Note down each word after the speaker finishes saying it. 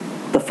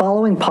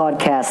following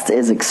podcast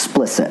is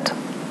explicit.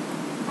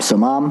 So,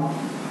 Mom,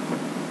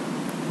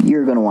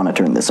 you're going to want to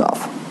turn this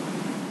off.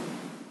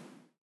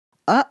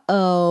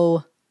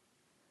 Uh-oh.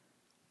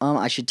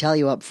 I should tell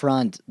you up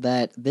front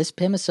that this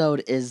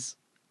Pimisode is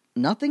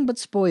nothing but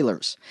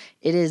spoilers.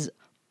 It is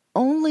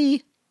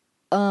only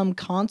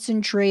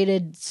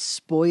concentrated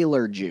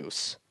spoiler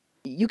juice.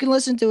 You can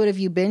listen to it if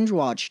you binge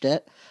watched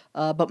it,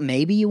 but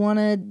maybe you want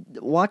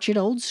to watch it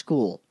old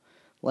school,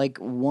 like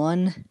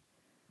one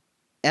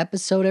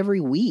episode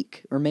every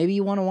week, or maybe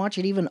you want to watch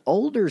it even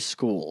older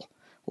school,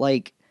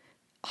 like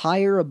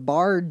hire a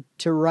bard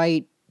to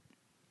write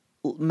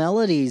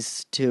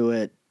melodies to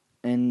it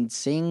and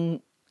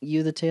sing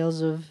you the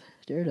tales of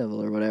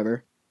Daredevil or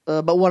whatever.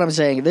 But what I'm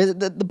saying,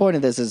 the point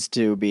of this is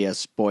to be a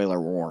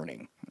spoiler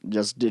warning.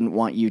 Just didn't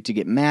want you to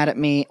get mad at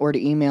me or to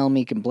email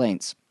me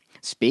complaints.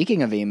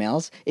 Speaking of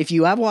emails, if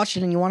you have watched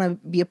it and you want to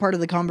be a part of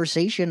the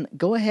conversation,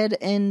 go ahead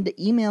and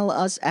email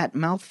us at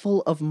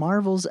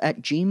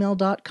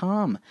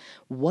mouthfulofmarvels@gmail.com.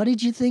 What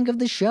did you think of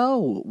the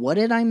show? What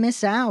did I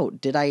miss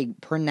out? Did I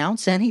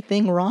pronounce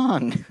anything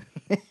wrong?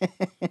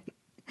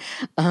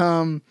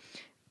 Even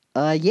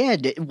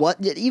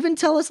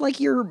tell us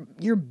like your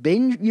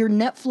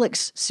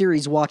Netflix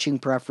series watching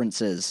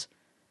preferences.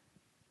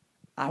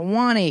 I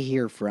want to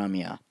hear from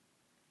you.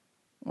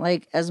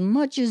 Like, as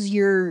much as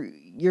your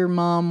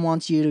mom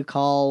wants you to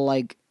call,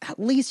 like, at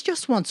least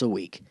just once a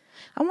week,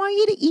 I want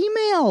you to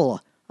email.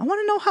 I want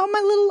to know how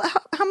my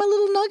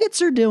little nuggets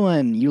are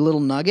doing. You little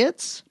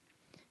nuggets?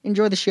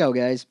 Enjoy the show,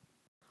 guys.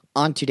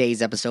 On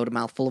today's episode of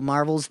Mouthful of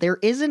Marvels, there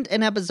isn't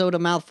an episode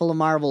of Mouthful of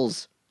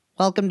Marvels.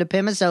 Welcome to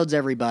Pimisodes,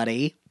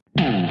 everybody.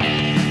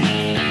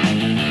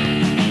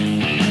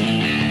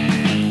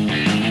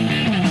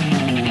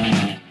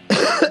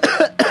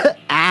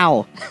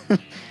 Ow.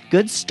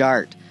 Good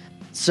start.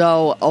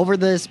 So, over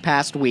this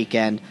past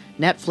weekend,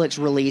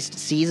 Netflix released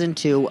Season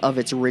 2 of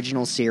its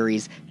original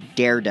series,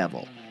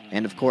 Daredevil.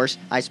 And of course,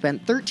 I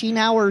spent 13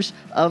 hours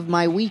of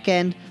my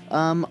weekend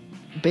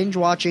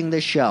binge-watching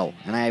this show.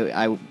 And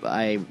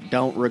I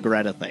don't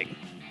regret a thing.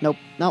 Nope,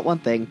 not one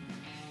thing.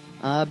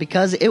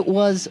 Because it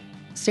was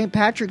St.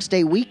 Patrick's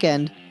Day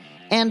weekend,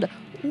 and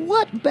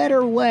what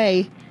better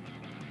way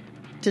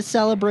to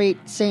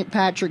celebrate St.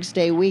 Patrick's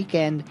Day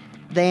weekend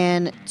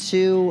than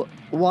to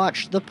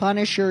watch The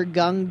Punisher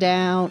gun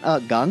down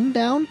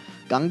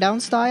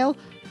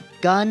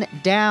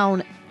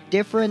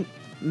different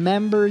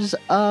members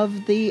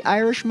of the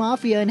Irish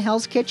Mafia in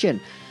Hell's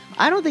Kitchen.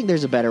 I don't think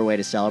there's a better way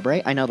to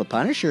celebrate. I know The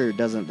Punisher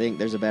doesn't think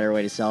there's a better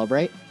way to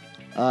celebrate.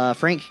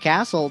 Frank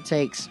Castle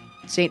takes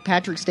St.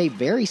 Patrick's Day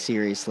very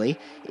seriously.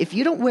 If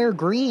you don't wear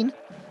green,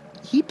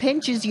 he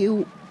pinches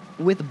you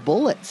with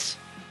bullets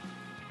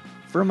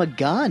from a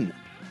gun.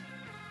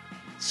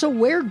 So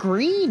wear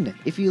green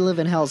if you live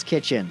in Hell's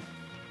Kitchen,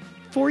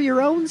 for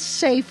your own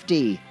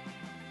safety.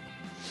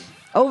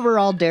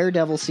 Overall,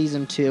 Daredevil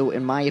Season 2,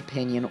 in my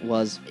opinion,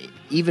 was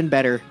even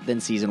better than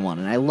Season 1,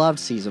 and I loved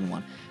Season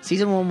 1.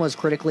 Season 1 was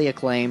critically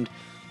acclaimed,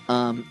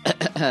 and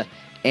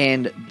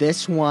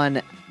this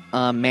one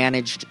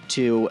managed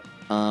to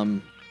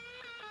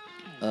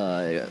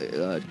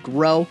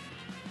grow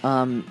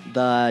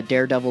the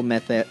Daredevil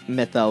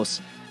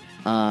mythos.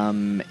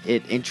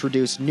 It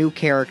introduced new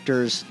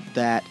characters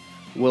that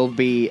will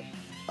be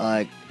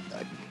a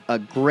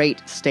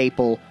great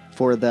staple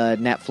for the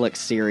Netflix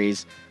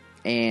series,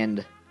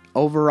 and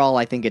overall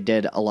I think it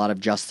did a lot of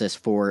justice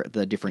for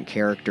the different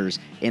characters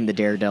in the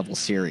Daredevil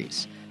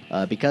series,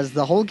 because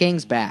the whole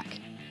gang's back.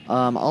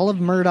 All of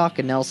Murdock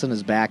and Nelson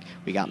is back.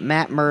 We got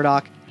Matt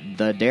Murdock,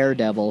 the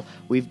Daredevil.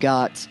 We've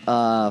got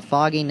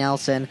Foggy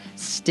Nelson,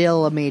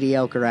 still a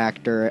mediocre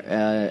actor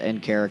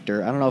and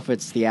character. I don't know if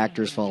it's the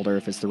actor's fault or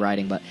if it's the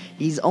writing, but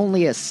he's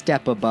only a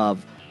step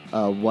above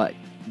what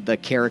the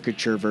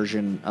caricature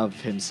version of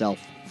himself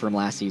from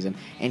last season.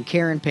 And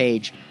Karen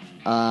Page,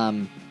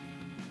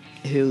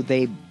 who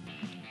they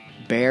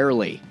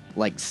barely,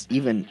 like,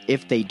 even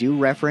if they do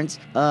reference,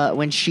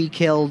 when she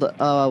killed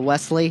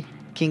Wesley,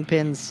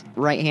 Kingpin's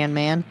right-hand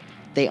man,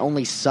 they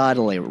only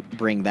subtly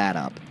bring that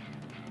up.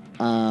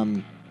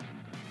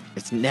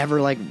 It's never,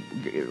 like,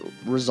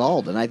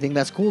 resolved, and I think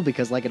that's cool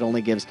because, like, it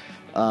only gives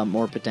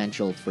more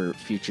potential for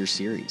future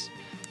series.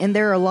 And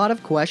there are a lot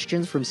of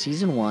questions from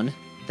Season 1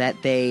 that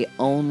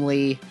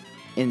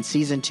in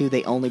Season 2,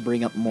 they only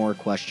bring up more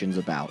questions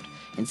about.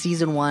 In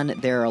Season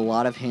 1, there are a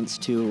lot of hints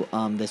to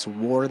this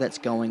war that's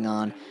going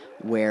on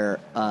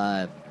where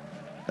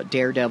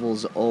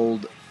Daredevil's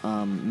old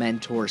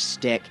mentor,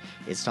 Stick,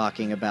 is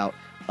talking about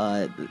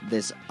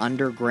this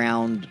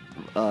underground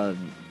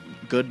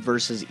good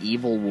versus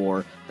evil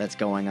war that's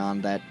going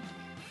on, that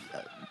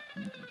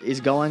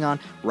is going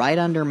on right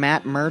under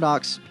Matt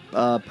Murdock's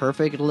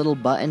perfect little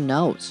button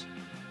nose.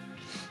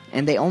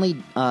 And they only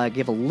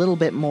give a little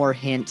bit more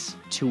hints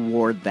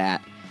toward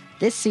that.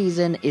 This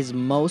season is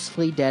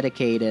mostly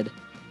dedicated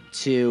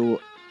to,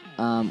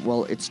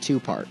 it's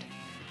two-part.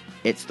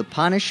 It's the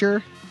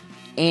Punisher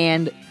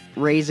and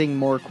raising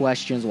more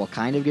questions while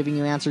kind of giving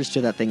you answers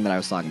to that thing that I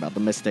was talking about,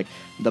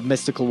 the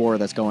mystical war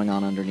that's going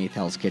on underneath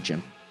Hell's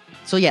Kitchen.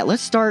 So yeah,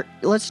 let's start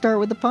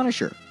with the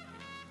Punisher.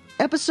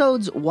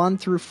 Episodes 1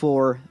 through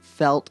 4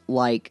 felt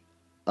like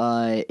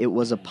it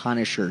was a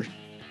Punisher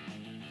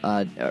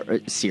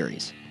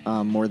series,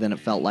 more than it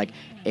felt like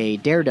a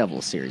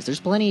Daredevil series. There's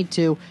plenty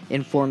to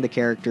inform the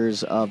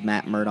characters of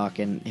Matt Murdock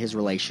and his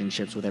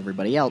relationships with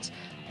everybody else,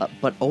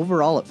 but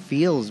overall it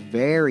feels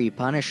very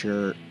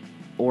Punisher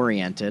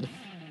oriented.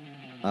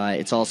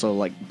 It's also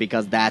like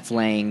because that's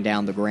laying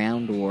down the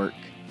groundwork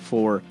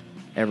for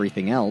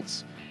everything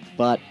else.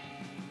 But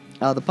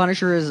the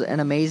Punisher is an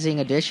amazing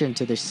addition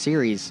to this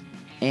series,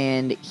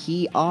 and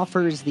he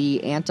offers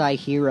the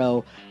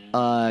anti-hero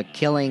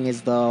killing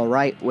is the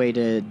right way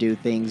to do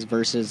things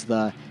versus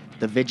the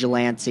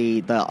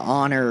vigilante, the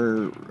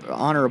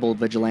honorable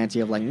vigilante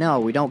of like, no,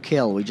 we don't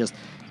kill, we just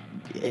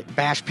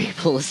bash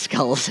people's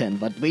skulls in,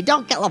 but we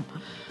don't kill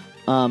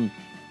them.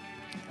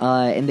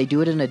 And they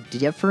do it in a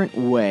different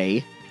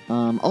way,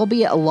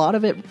 albeit a lot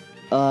of it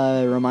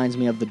reminds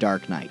me of The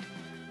Dark Knight.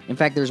 In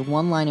fact, there's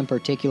one line in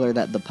particular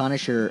that the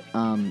Punisher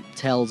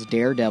tells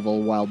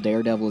Daredevil while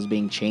Daredevil is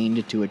being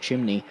chained to a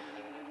chimney.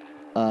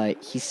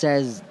 He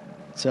says,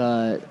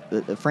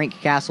 Frank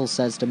Castle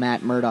says to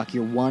Matt Murdock,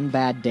 "You're one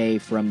bad day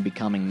from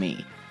becoming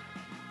me."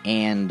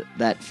 And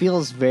that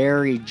feels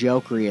very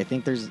jokery. I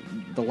think there's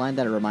the line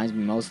that it reminds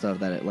me most of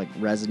that it like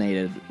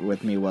resonated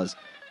with me was,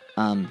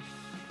 I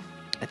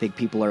think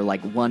people are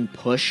like one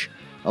push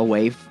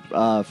away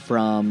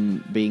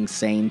from being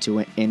sane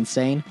to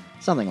insane.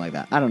 Something like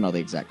that. I don't know the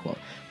exact quote.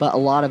 But a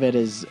lot of it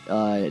is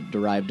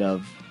derived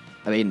of,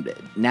 I mean,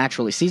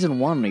 naturally, Season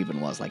 1 even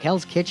was. Like,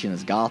 Hell's Kitchen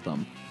is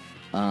Gotham.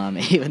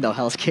 Even though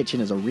Hell's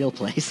Kitchen is a real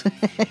place.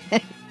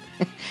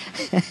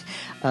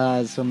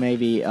 So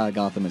maybe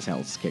Gotham is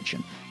Hell's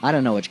Kitchen. I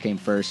don't know which came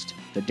first,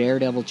 the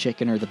Daredevil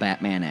chicken or the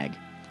Batman egg.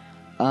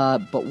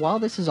 But while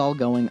this is all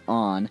going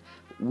on,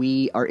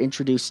 we are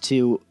introduced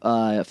to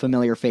a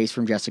familiar face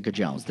from Jessica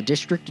Jones, the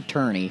District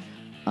Attorney,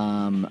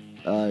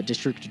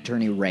 District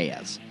Attorney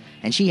Reyes.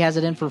 And she has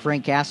it in for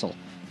Frank Castle.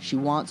 She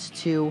wants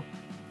to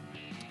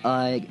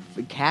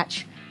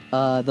catch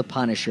the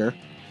Punisher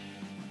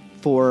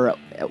for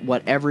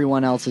what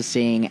everyone else is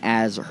seeing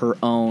as her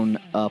own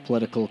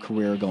political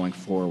career going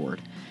forward.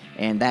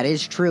 And that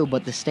is true,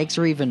 but the stakes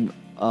are even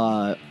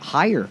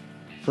higher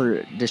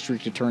for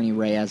District Attorney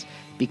Reyes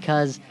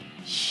because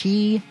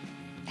she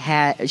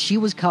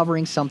was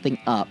covering something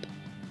up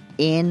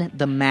in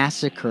the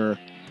massacre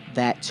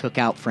that took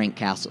out Frank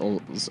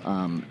Castle's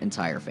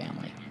entire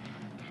family.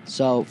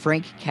 So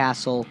Frank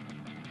Castle,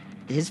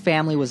 his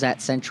family was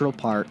at Central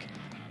Park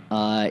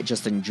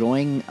just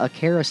enjoying a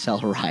carousel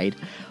ride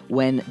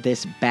when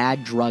this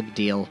bad drug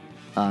deal,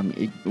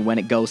 when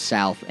it goes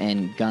south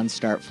and guns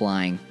start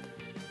flying,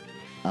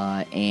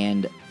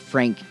 and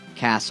Frank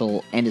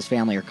Castle and his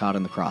family are caught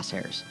in the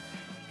crosshairs.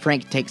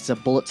 Frank takes a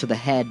bullet to the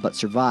head but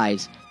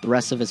survives. The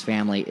rest of his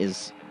family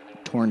is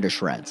torn to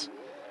shreds.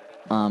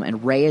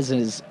 And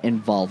Reyes'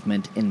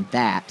 involvement in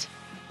that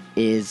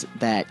is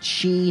that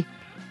she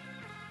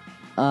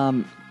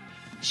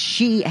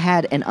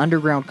had an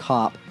underground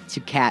cop to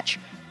catch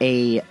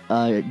a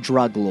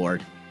drug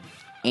lord,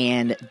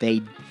 and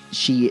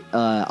she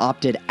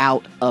opted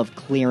out of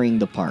clearing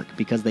the park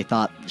because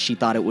she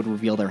thought it would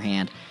reveal their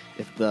hand.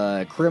 If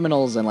the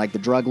criminals and like the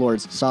drug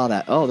lords saw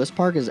that, oh, this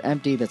park is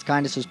empty, that's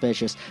kind of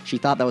suspicious, she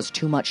thought that was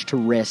too much to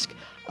risk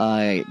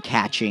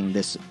catching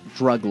this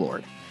drug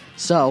lord.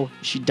 So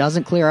she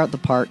doesn't clear out the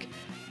park.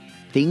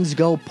 Things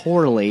go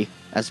poorly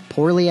as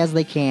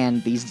they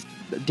can. These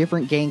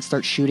different gangs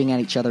start shooting at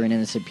each other, and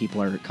innocent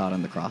people are caught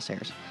in the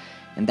crosshairs.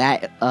 And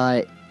that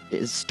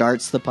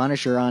starts the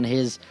Punisher on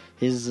his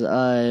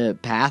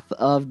path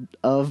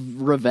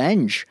of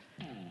revenge.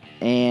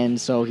 And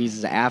so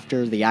he's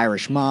after the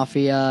Irish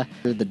Mafia,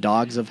 the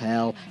Dogs of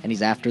Hell, and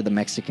he's after the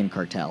Mexican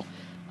cartel.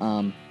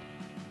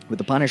 With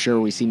the Punisher,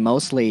 we see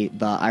mostly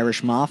the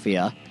Irish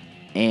Mafia,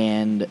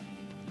 and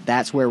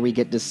that's where we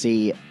get to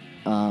see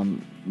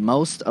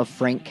most of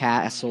Frank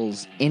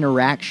Castle's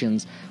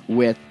interactions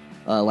with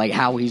like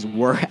how he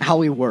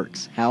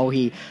works, how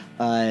he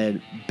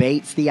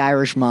baits the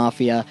Irish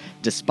Mafia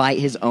despite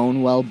his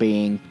own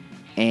well-being,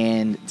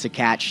 and to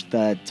catch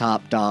the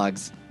top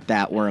dogs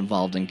that were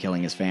involved in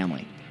killing his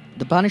family.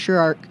 The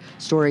Punisher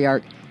story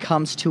arc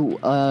comes to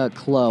a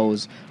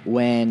close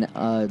when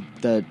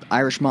the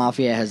Irish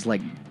Mafia has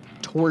like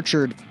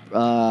tortured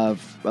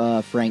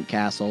Frank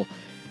Castle,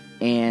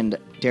 and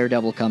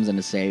Daredevil comes in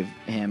to save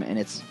him, and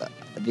it's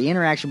the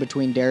interaction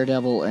between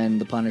Daredevil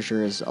and the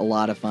Punisher is a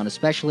lot of fun,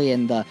 especially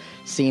in the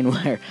scene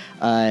where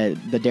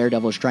the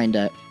Daredevil is trying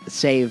to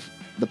save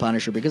the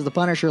Punisher, because the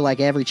Punisher, like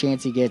every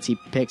chance he gets, he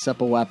picks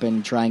up a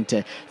weapon trying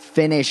to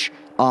finish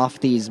off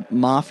these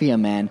mafia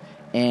men,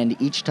 and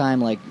each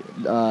time like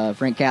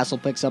Frank Castle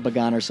picks up a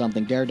gun or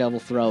something, Daredevil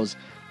throws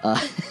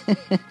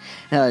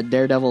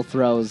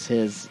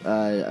his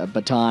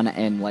baton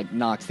and like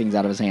knocks things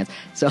out of his hands.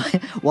 So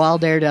while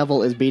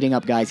Daredevil is beating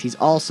up guys, he's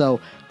also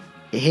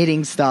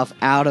hitting stuff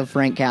out of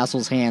Frank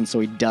Castle's hands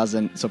so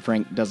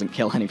Frank doesn't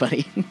kill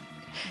anybody.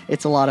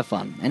 It's a lot of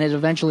fun, and it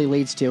eventually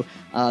leads to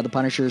the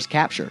Punisher's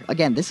capture.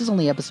 Again, this is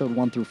only episode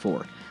 1 through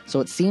 4, so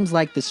it seems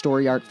like the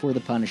story arc for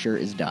the Punisher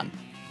is done.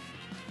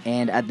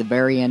 And at the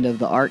very end of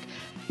the arc,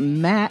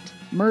 Matt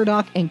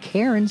Murdock and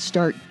Karen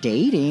start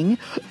dating.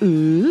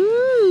 Ooh!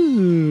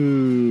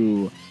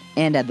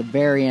 And at the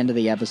very end of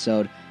the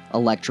episode,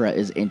 Elektra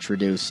is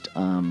introduced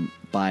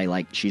by,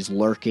 like, she's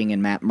lurking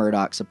in Matt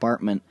Murdock's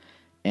apartment.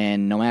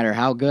 And no matter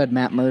how good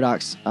Matt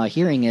Murdock's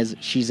hearing is,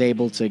 she's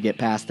able to get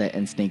past it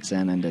and sneaks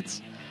in, and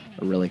it's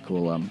a really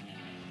cool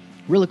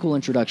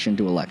introduction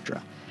to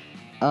Elektra.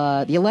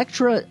 The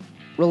Elektra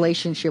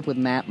relationship with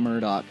Matt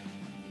Murdock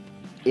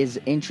is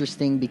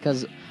interesting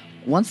because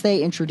once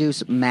they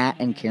introduce Matt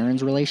and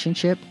Karen's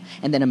relationship,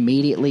 and then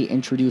immediately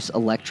introduce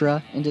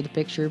Elektra into the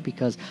picture,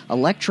 because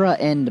Elektra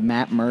and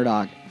Matt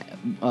Murdock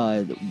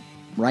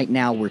right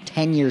now we're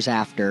 10 years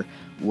after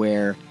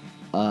where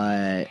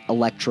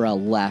Elektra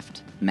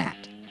left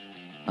Matt.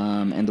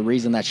 And the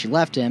reason that she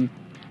left him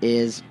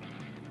is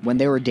when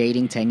they were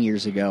dating 10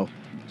 years ago,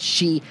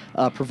 she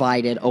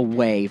provided a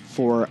way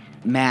for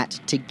Matt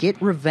to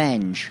get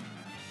revenge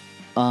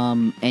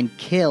and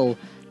kill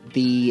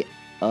the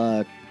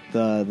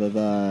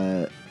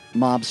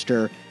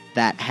mobster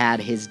that had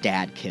his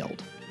dad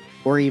killed,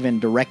 or even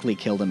directly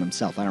killed him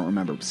himself. I don't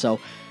remember. So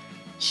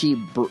she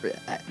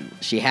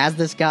has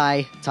this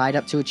guy tied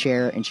up to a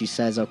chair, and she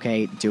says,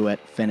 "Okay, do it,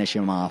 finish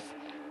him off."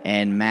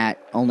 And Matt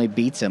only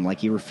beats him, like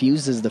he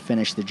refuses to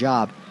finish the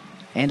job.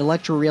 And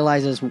Elektra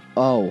realizes,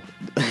 oh,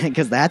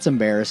 because that's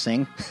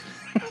embarrassing.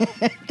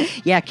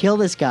 Yeah, kill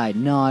this guy.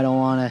 No, I don't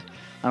want to.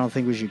 I don't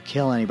think we should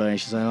kill anybody. And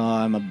she's like, oh,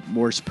 I'm a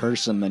worse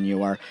person than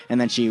you are. And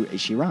then she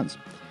runs.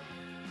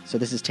 So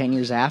this is 10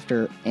 years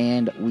after,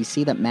 and we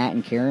see that Matt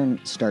and Karen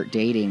start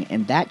dating.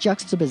 And that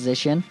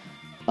juxtaposition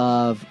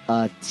of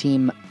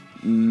Team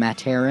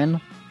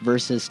Materin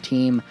versus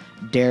Team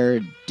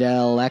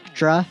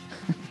Daredevil-Elektra,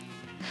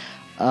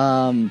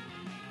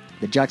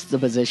 the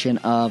juxtaposition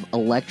of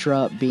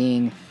Elektra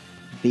being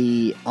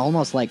the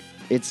almost like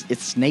it's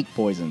snake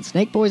poison.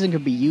 Snake poison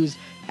could be used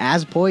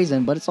as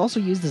poison, but it's also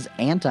used as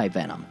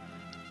anti-venom.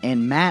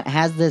 And Matt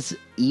has this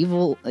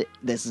evil,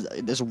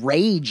 this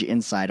rage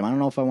inside him. I don't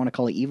know if I want to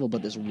call it evil,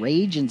 but this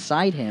rage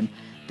inside him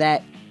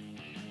that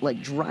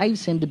like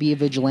drives him to be a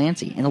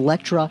vigilante. And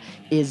Elektra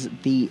is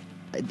the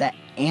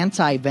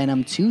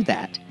anti-venom to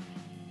that.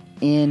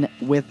 And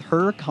with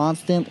her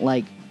constant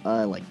like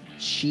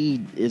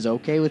she is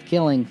okay with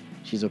killing.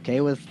 She's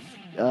okay with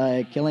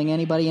killing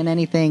anybody and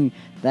anything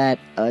that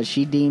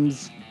she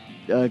deems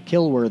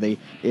kill-worthy.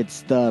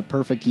 It's the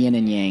perfect yin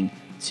and yang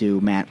to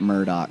Matt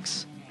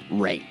Murdock's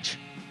rage.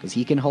 Because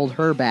he can hold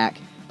her back,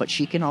 but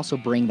she can also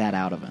bring that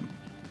out of him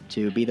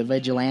to be the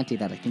vigilante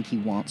that I think he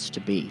wants to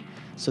be.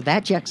 So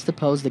that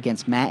juxtaposed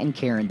against Matt and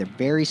Karen, their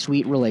very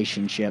sweet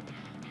relationship.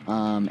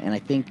 And I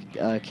think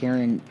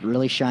Karen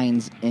really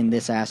shines in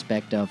this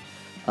aspect of...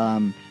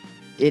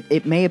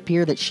 It may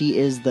appear that she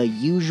is the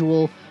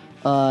usual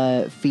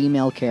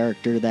female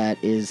character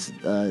that is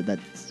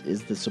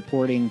the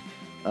supporting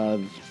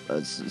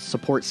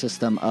support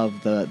system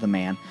of the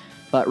man,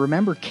 but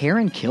remember,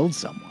 Karen killed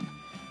someone,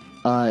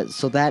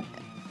 so that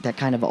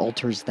kind of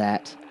alters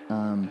that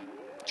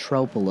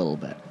trope a little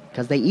bit,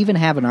 because they even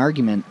have an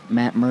argument,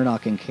 Matt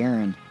Murdock and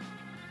Karen,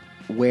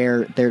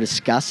 where they're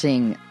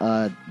discussing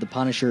the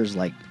Punisher's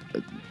like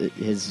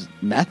his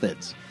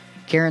methods.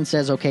 Karen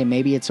says, okay,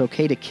 maybe it's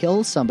okay to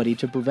kill somebody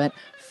to prevent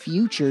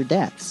future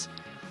deaths.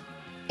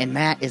 And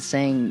Matt is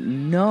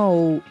saying,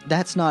 no,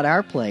 that's not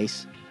our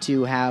place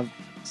to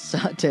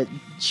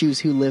choose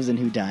who lives and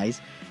who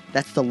dies.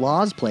 That's the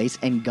law's place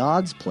and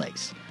God's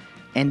place.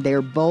 And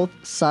they're both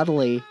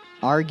subtly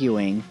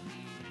arguing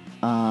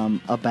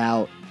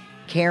about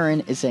Karen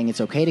is saying it's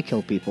okay to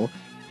kill people.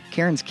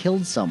 Karen's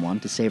killed someone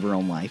to save her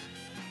own life.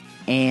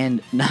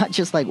 And not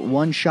just like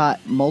one shot,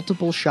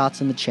 multiple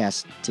shots in the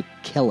chest to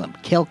kill him.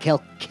 Kill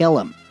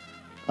him.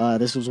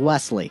 This was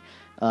Wesley,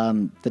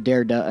 Wilson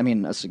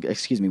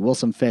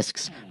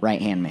Fisk's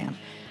right-hand man.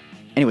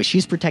 Anyway,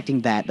 she's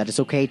protecting that it's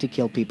okay to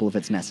kill people if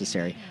it's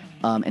necessary.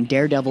 And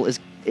Daredevil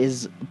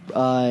is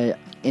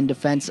in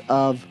defense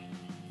of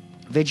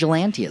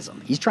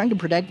vigilantism. He's trying to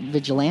protect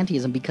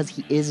vigilantism because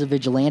he is a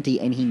vigilante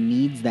and he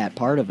needs that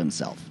part of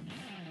himself.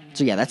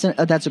 So yeah,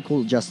 that's a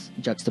cool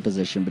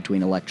juxtaposition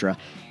between Elektra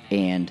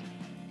and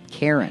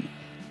Karen.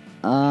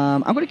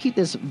 I'm going to keep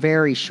this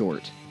very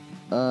short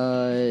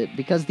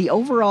because the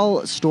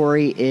overall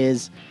story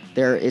is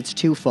there. It's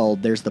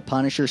twofold. There's the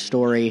Punisher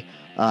story.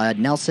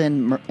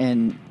 Nelson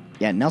and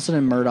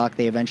Murdock,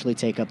 they eventually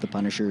take up the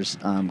Punisher's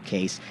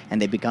case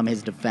and they become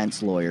his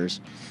defense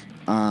lawyers.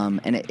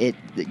 And it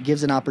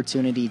gives an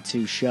opportunity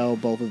to show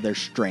both of their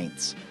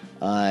strengths.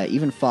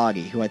 Even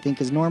Foggy, who I think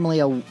is normally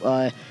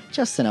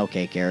just an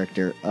okay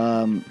character,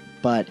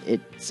 but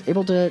it's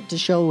able to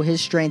show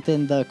his strength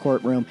in the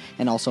courtroom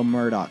and also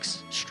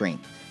Murdock's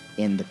strength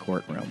in the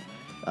courtroom.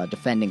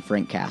 defending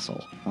Frank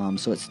Castle.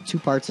 So it's two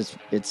parts.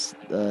 It's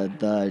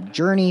the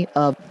journey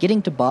of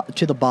getting to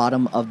the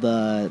bottom of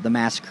the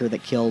massacre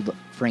that killed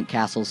Frank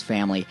Castle's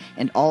family,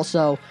 and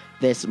also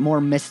this more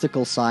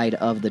mystical side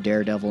of the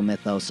Daredevil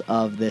mythos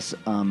of this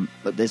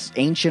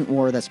ancient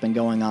war that's been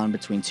going on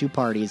between two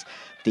parties.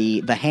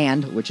 The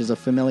Hand, which is a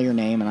familiar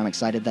name, and I'm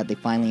excited that they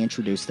finally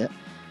introduced it.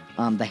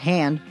 The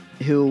Hand,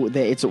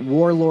 it's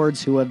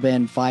warlords who have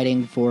been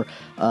fighting for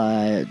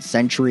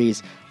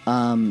centuries,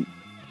 and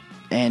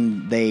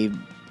they've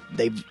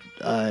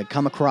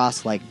come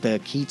across like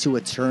the key to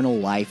eternal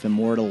life,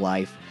 immortal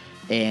life,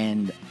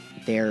 and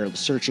they're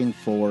searching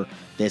for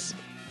this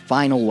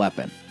final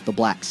weapon, the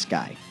Black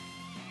Sky.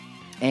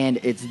 And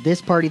it's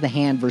this party, the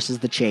Hand, versus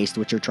the Chaste,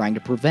 which are trying to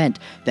prevent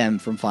them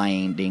from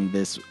finding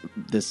this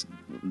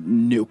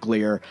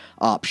nuclear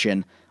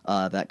option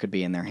that could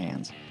be in their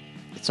hands.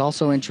 It's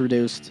also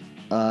introduced.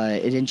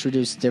 It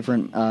introduced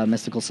different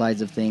mystical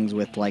sides of things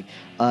with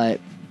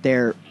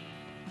there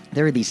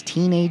are these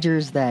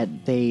teenagers that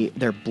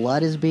their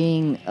blood is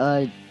being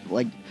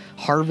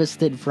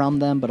harvested from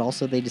them, but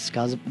also they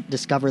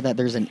discover that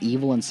there's an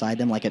evil inside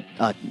them.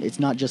 It's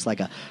not just like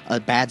a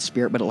bad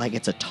spirit, but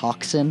it's a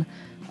toxin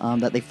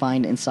that they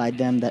find inside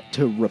them that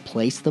to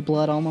replace the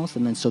blood almost,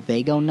 and then so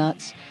they go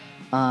nuts.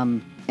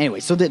 Anyway,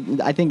 so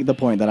I think the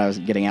point that I was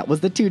getting at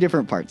was the two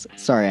different parts.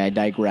 Sorry, I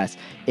digress.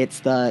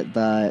 It's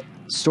the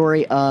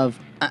story of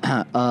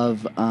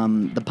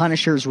the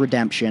Punisher's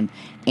redemption,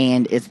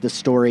 and it's the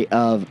story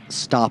of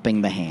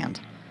stopping the Hand.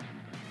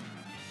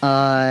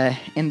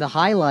 And the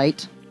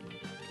highlight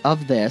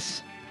of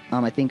this,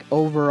 I think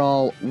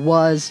overall,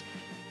 was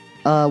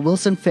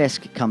Wilson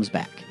Fisk comes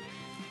back.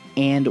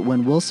 And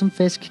when Wilson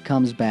Fisk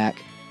comes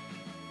back,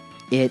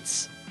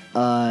 it's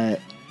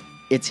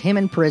him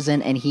in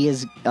prison, and he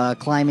is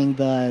climbing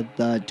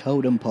the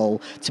totem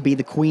pole to be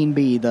the Queen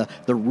Bee, the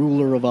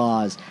ruler of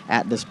Oz,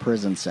 at this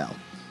prison cell.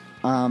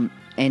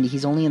 And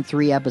he's only in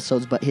 3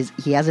 episodes, but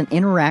he has an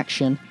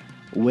interaction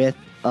with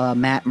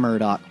Matt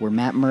Murdock, where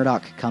Matt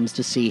Murdock comes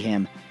to see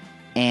him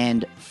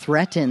and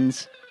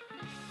threatens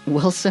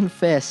Wilson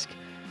Fisk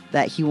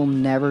that he will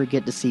never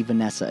get to see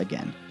Vanessa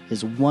again.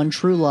 His one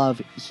true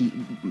love,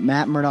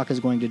 Matt Murdock is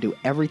going to do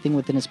everything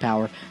within his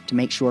power to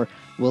make sure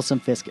Wilson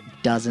Fisk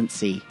doesn't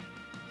see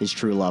his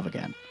true love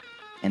again.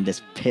 And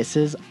this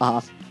pisses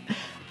off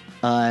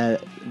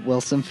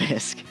Wilson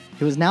Fisk,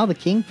 who is now the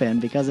Kingpin,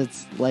 because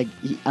it's I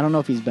don't know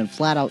if he's been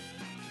flat out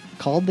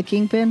called the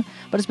Kingpin,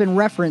 but it's been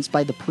referenced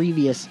by the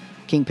previous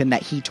Kingpin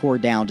that he tore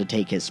down to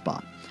take his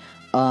spot.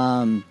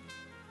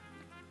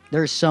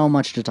 There's so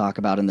much to talk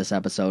about in this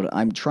episode.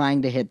 I'm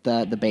trying to hit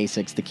the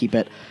basics to keep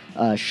it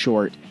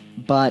short.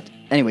 But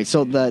anyway,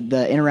 so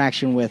the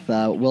interaction with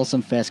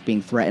Wilson Fisk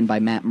being threatened by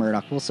Matt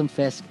Murdock, Wilson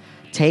Fisk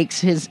takes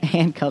his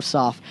handcuffs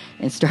off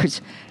and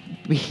starts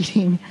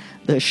beating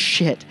the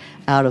shit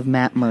out of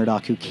Matt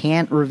Murdock, who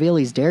can't reveal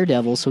he's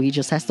Daredevil, so he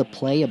just has to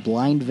play a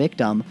blind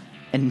victim.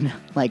 And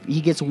he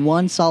gets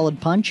one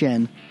solid punch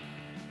in,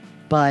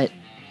 but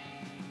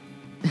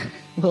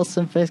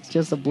Wilson Fisk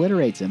just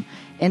obliterates him.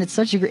 And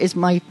it's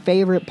my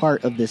favorite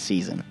part of this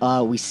season.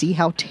 We see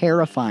how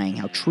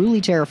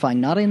truly terrifying,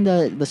 not in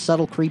the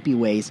subtle, creepy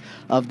ways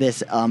of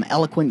this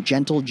eloquent,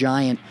 gentle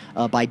giant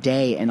by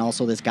day, and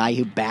also this guy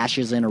who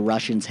bashes in a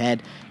Russian's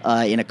head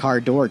in a car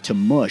door to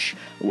mush.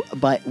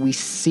 But we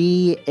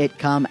see it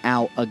come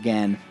out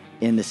again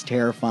in this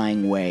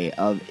terrifying way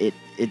of it.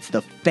 It's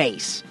the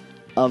face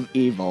of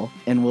evil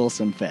in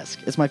Wilson Fisk.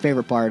 It's my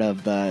favorite part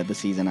of the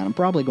season, and I'm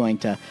probably going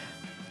to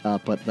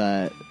put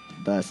the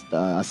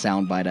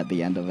soundbite at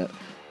the end of it,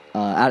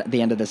 at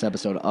the end of this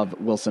episode, of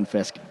Wilson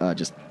Fisk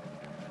just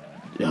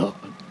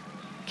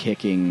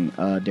kicking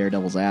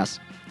Daredevil's ass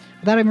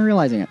without even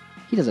realizing it.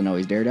 He doesn't know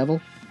he's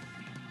Daredevil.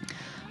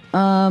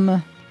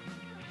 So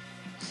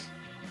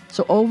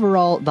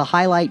overall, the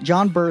highlight,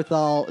 Jon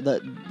Bernthal,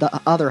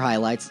 the other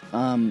highlights,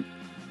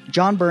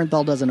 Jon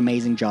Bernthal does an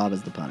amazing job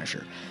as the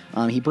Punisher.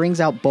 He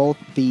brings out both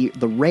the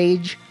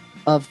rage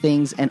of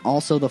things and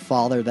also the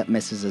father that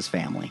misses his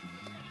family.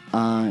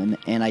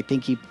 And I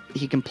think he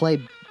can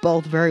play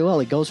both very well.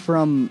 He goes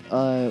from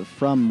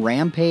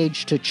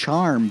rampage to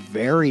charm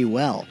very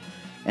well,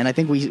 and I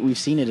think we've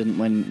seen it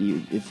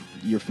if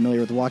you're familiar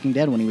with The Walking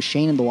Dead, when he was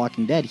Shane in The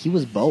Walking Dead, he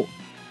was both.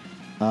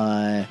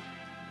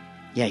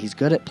 He's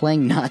good at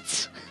playing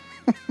nuts.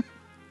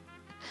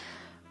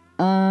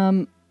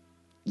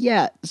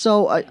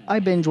 So I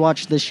binge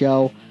watched the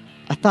show.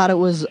 I thought it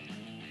was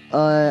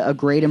a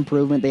great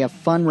improvement. They have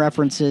fun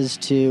references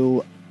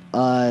to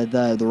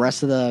the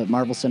rest of the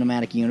Marvel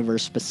Cinematic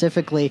Universe,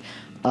 specifically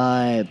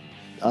to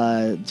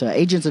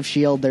Agents of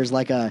S.H.I.E.L.D. There's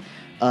a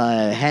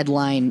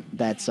headline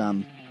that's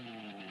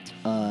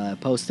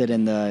posted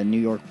in the New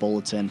York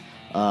Bulletin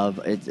of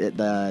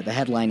the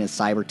headline is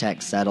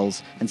Cybertech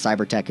settles, and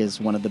Cybertech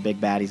is one of the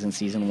big baddies in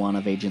season 1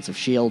 of Agents of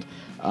S.H.I.E.L.D.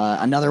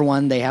 Another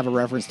one, they have a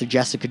reference to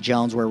Jessica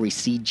Jones, where we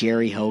see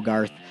Jerry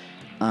Hogarth.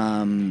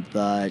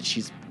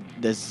 She's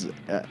this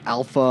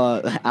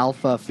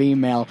alpha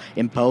female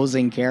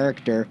imposing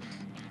character,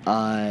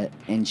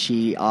 and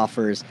she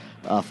offers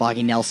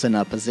Foggy Nelson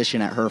a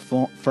position at her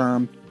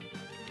firm.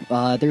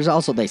 There's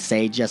also, they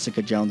say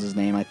Jessica Jones's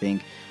name, I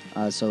think.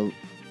 So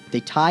they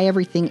tie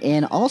everything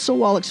in, also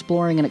while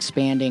exploring and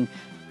expanding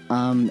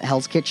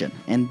Hell's Kitchen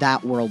and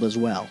that world as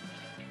well.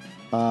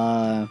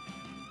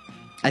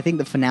 I think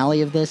the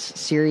finale of this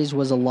series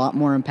was a lot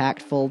more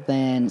impactful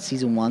than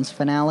Season 1's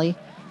finale.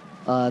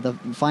 The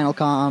final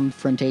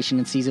confrontation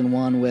in Season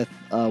 1 with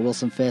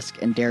Wilson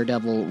Fisk and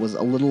Daredevil was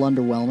a little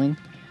underwhelming.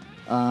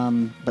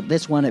 But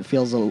this one, it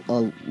feels a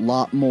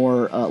lot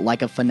more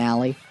like a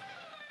finale.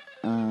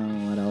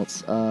 What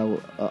else?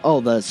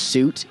 The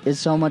suit is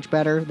so much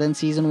better than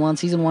Season 1.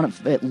 Season 1,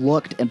 it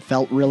looked and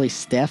felt really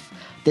stiff.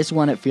 This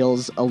one, it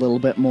feels a little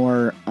bit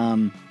more...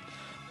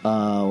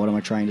 what am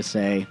I trying to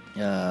say?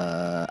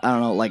 I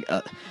don't know, like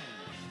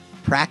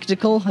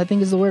practical, I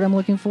think is the word I'm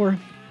looking for.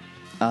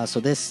 So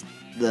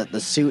the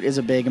suit is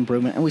a big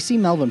improvement, and we see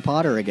Melvin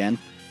Potter again,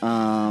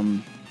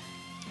 and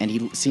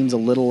he seems a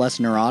little less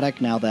neurotic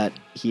now that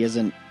he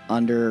isn't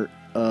under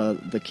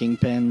the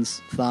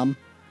Kingpin's thumb.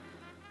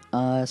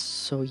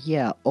 So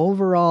yeah,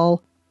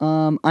 overall,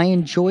 I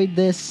enjoyed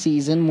this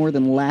season more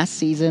than last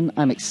season.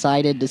 I'm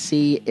excited to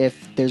see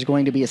if there's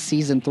going to be a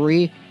Season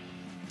 3,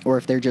 or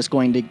if they're just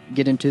going to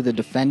get into the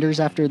Defenders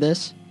after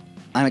this.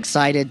 I'm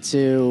excited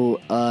to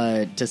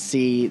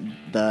see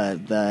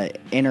the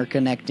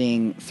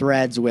interconnecting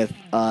threads with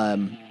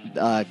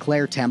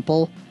Claire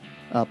Temple,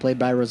 played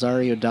by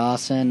Rosario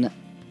Dawson.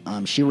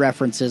 She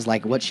references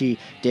like what she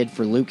did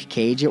for Luke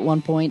Cage at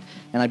one point,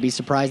 and I'd be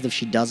surprised if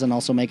she doesn't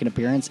also make an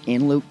appearance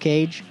in Luke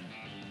Cage.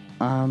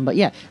 But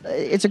yeah,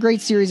 it's a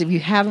great series. If you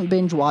haven't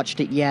binge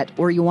watched it yet,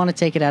 or you want to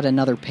take it at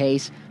another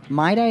pace,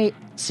 might I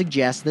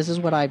suggest, this is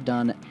what I've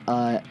done,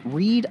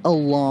 read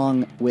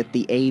along with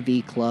the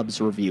AV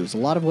Club's reviews. A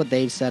lot of what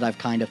they've said I've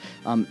kind of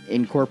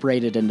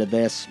incorporated into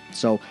this,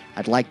 so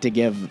I'd like to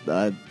give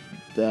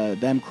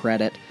them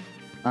credit.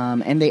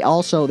 And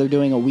they're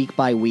doing a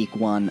week-by-week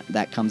one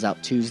that comes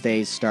out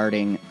Tuesdays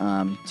starting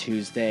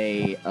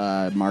Tuesday,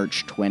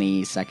 March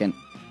 22nd,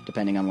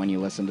 depending on when you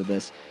listen to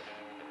this.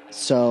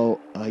 So,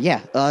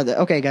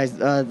 okay, guys,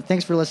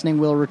 thanks for listening.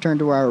 We'll return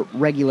to our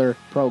regular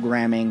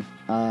programming,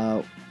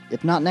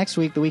 if not next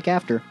week, the week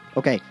after.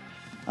 Okay,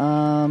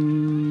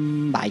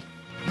 bye.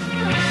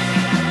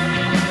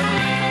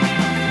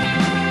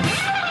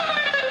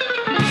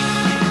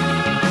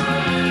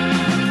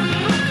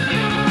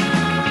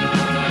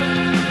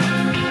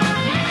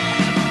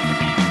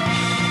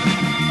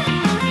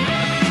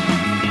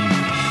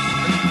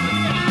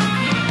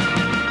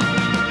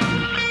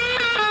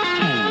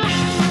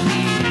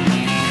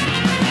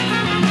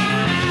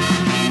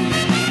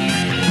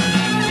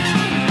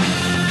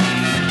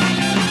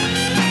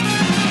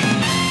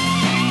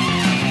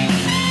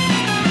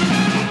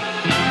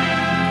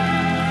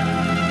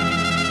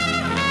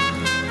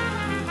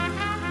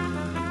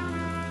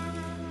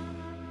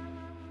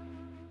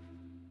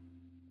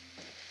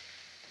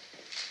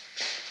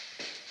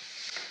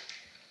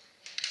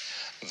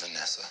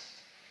 Vanessa.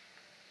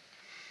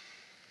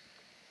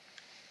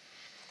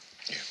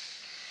 You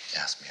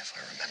asked me if I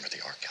remember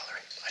the art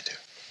gallery. I do.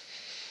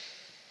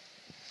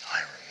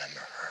 I remember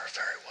her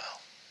very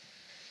well.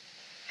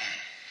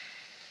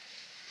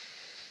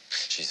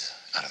 She's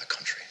out of the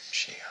country.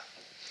 She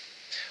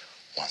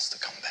wants to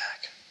come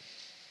back.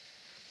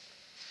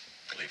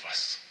 Leave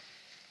us.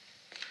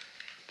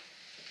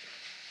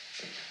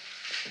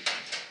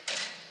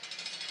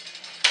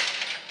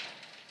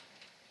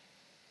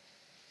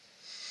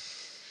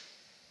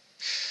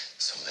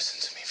 So listen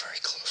to me very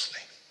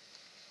closely.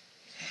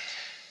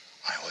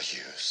 I will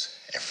use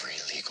every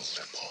legal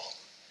loophole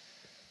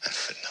and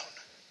footnote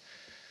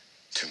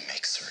to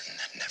make certain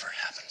that never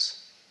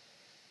happens.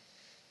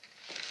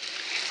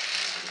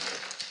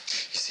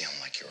 You see,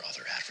 unlike your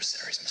other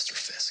adversaries, Mr.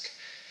 Fisk,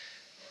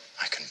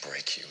 I can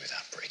break you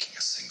without breaking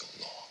a single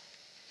law.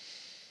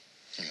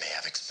 You may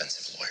have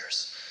expensive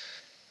lawyers,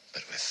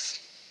 but with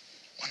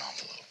one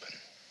envelope and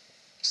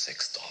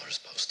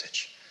 $6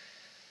 postage,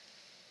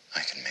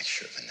 I can make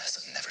sure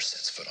Vanessa never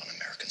sets foot on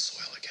American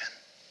soil again.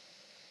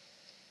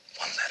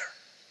 One letter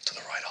to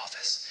the right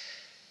office,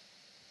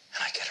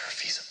 and I get her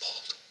visa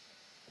pulled.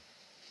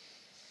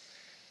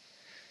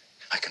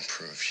 I can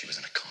prove she was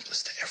an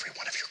accomplice to every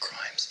one of your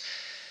crimes.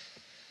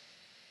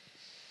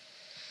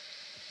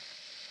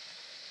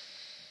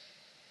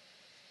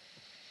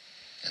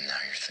 And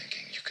now you're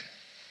thinking you can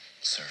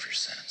serve your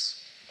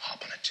sentence,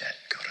 hop on a jet,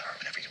 go to her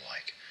whenever you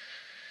like.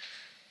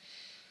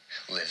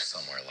 Live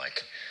somewhere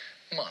like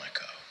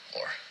Monaco,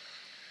 or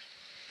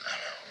I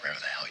don't know, wherever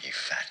the hell you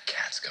fat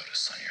cats go to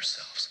sun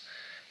yourselves.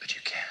 But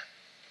you can't.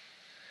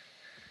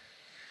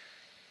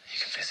 You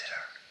can visit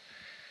her,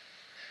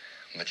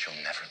 but you'll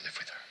never live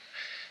with her,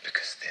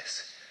 because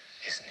this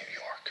is New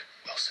York,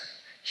 Wilson.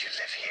 You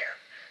live here.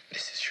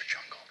 This is your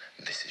jungle.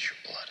 This is your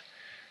blood,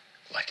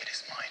 like it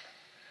is mine.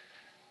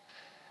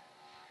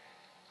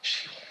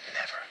 She will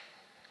never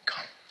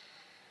come,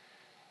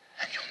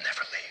 and you'll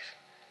never leave.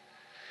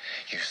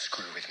 You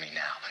screw with me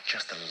now,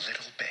 just a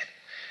little bit,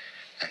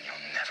 and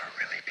you'll never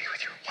really be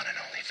with your one and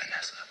only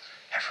Vanessa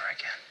ever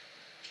again.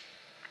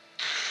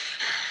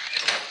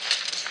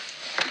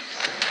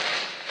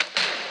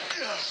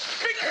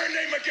 Her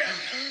name again.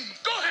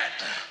 Go ahead.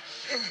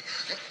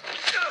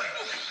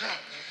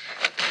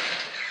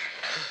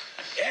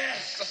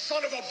 Yes, the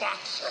son of a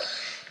boxer.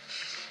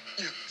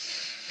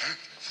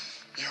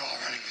 You're all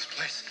running this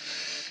place.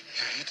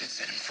 You did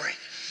set him free.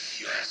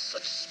 You ask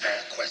such small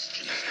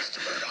questions,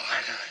 Mr. Murdoch.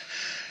 I know.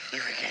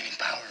 You're regaining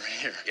power in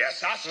here.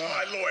 Yes, ask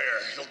my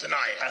lawyer. He'll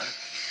deny it.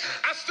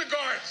 Ask the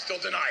guards. They'll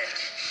deny it.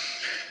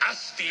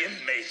 Ask the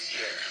inmates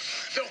here.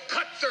 They'll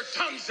cut their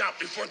tongues out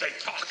before they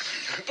talk.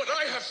 But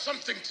I have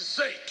something to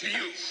say to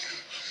you.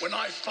 When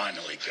I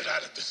finally get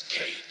out of this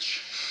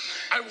cage,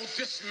 I will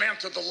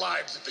dismantle the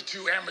lives of the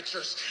two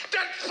amateurs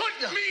that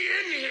put me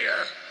in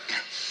here.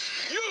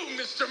 You,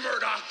 Mr.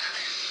 Murdoch,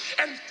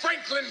 and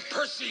Franklin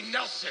Percy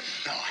Nelson.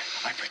 No,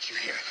 I put you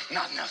here,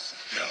 not Nelson.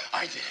 No,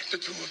 I did it. The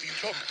two of you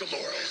took the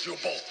laurels. You'll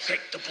both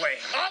take the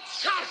blame. I'll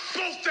chop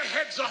both the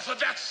heads off of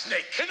that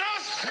snake, and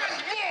I'll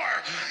spend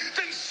more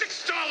than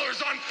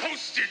 $6 on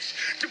postage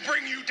to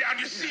bring you down.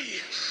 You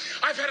see,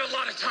 I've had a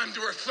lot of time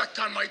to reflect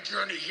on my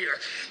journey here.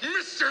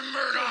 Mr.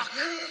 Murdoch,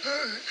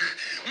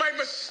 my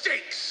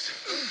mistakes,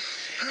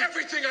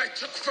 everything I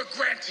took for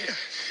granted.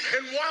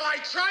 And while I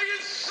try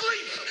and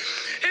sleep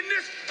in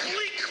this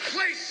bleak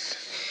place,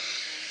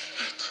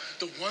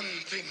 the one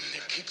thing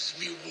that keeps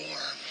me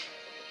warm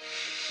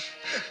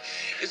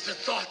is the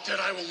thought that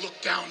I will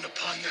look down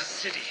upon this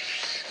city.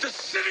 The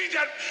city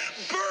that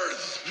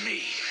birthed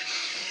me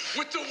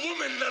with the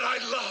woman that I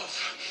love.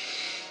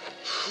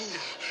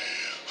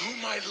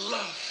 Whom I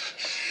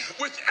love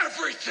with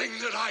everything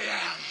that I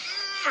am.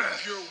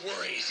 If you're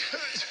worried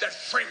that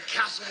Frank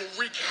Castle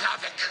will wreak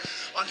havoc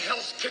on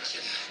Hell's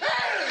Kitchen,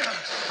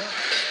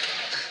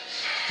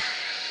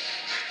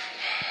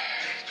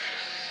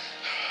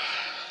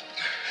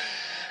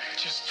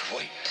 just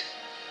wait.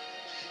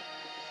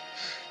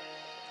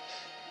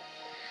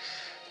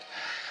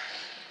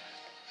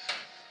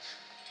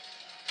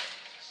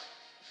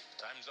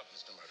 Time's up,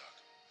 Mr. Murdoch.